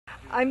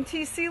I'm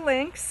TC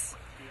Lynx,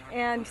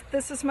 and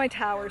this is my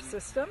tower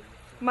system.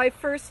 My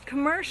first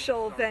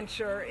commercial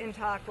venture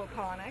into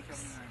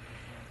aquaponics.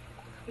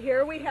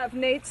 Here we have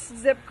Nate's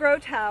Zip Grow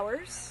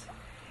towers,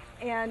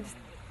 and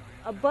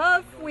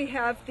above we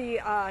have the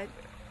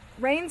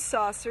rain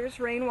saucers,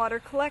 rainwater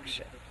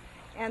collection.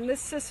 And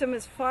this system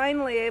is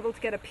finally able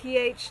to get a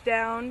pH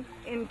down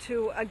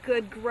into a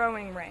good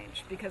growing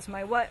range because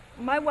my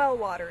well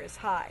water is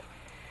high.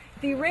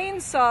 The rain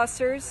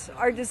saucers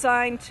are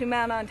designed to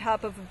mount on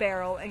top of a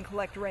barrel and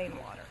collect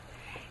rainwater.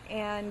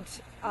 And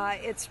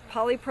it's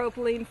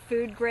polypropylene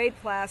food grade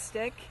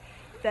plastic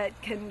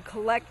that can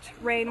collect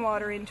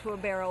rainwater into a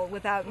barrel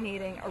without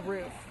needing a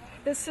roof.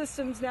 This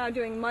system's now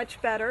doing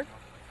much better.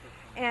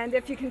 And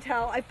if you can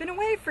tell, I've been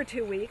away for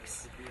 2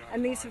 weeks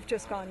and these have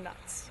just gone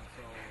nuts.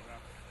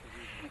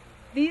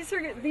 These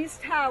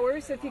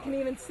towers, if you can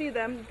even see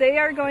them, they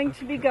are going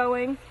to be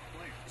going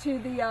to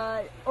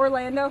the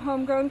Orlando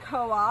Homegrown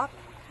Co-op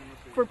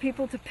for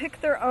people to pick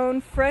their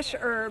own fresh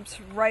herbs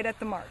right at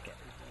the market.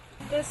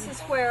 This is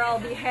where I'll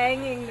be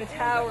hanging the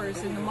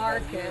towers in the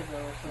market,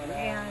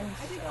 and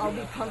I'll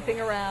be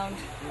pumping around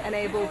and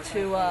able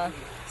to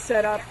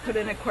set up, put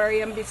an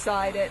aquarium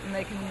beside it, and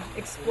they can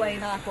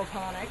explain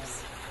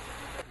aquaponics.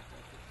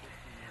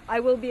 I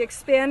will be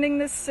expanding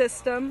this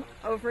system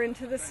over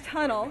into this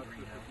tunnel.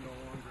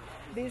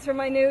 These are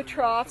my new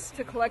troughs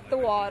to collect the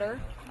water.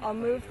 I'll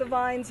move the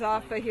vines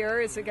off of here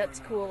as it gets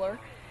cooler,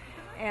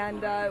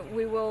 and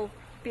we will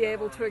be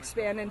able to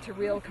expand into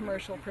real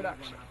commercial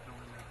production.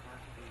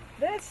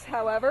 This,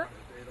 however,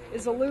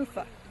 is a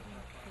loofah.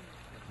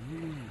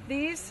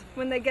 These,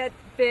 when they get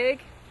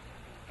big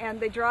and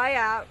they dry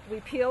out, we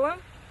peel them,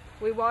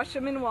 we wash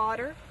them in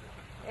water,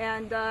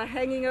 and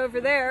hanging over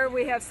there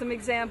we have some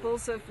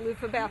examples of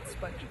loofah bath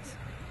sponges.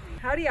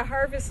 How do you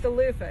harvest a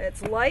loofah?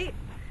 It's light,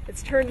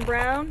 it's turned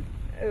brown.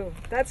 Ooh,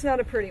 that's not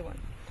a pretty one.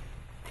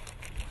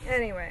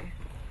 Anyway,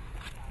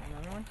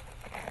 another one.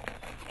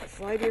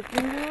 Slide your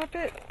finger up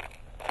it.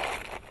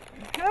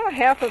 Oh,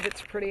 half of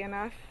it's pretty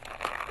enough.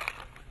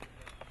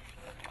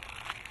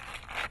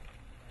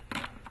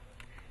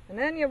 And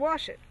then you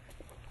wash it.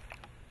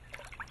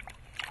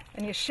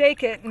 And you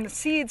shake it, and the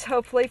seeds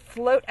hopefully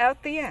float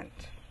out the end.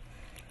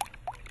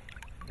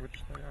 Which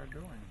they are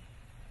doing.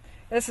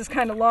 This is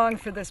kind of long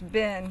for this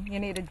bin. You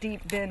need a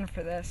deep bin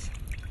for this.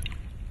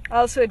 I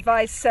also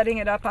advise setting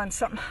it up on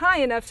something high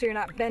enough so you're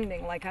not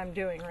bending like I'm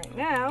doing right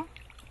now.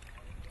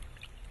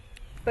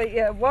 But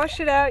you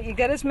wash it out, you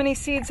get as many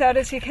seeds out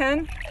as you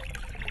can,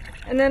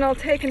 and then I'll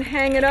take and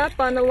hang it up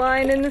on the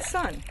line in the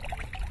sun.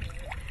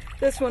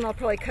 This one I'll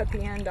probably cut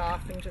the end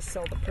off and just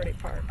sell the pretty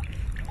part.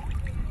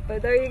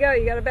 But there you go,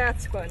 you got a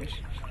bath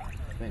sponge.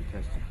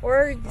 Fantastic.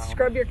 Or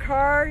scrub your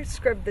car,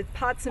 scrub the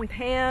pots and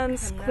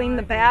pans, clean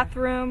the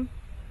bathroom.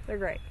 They're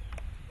great.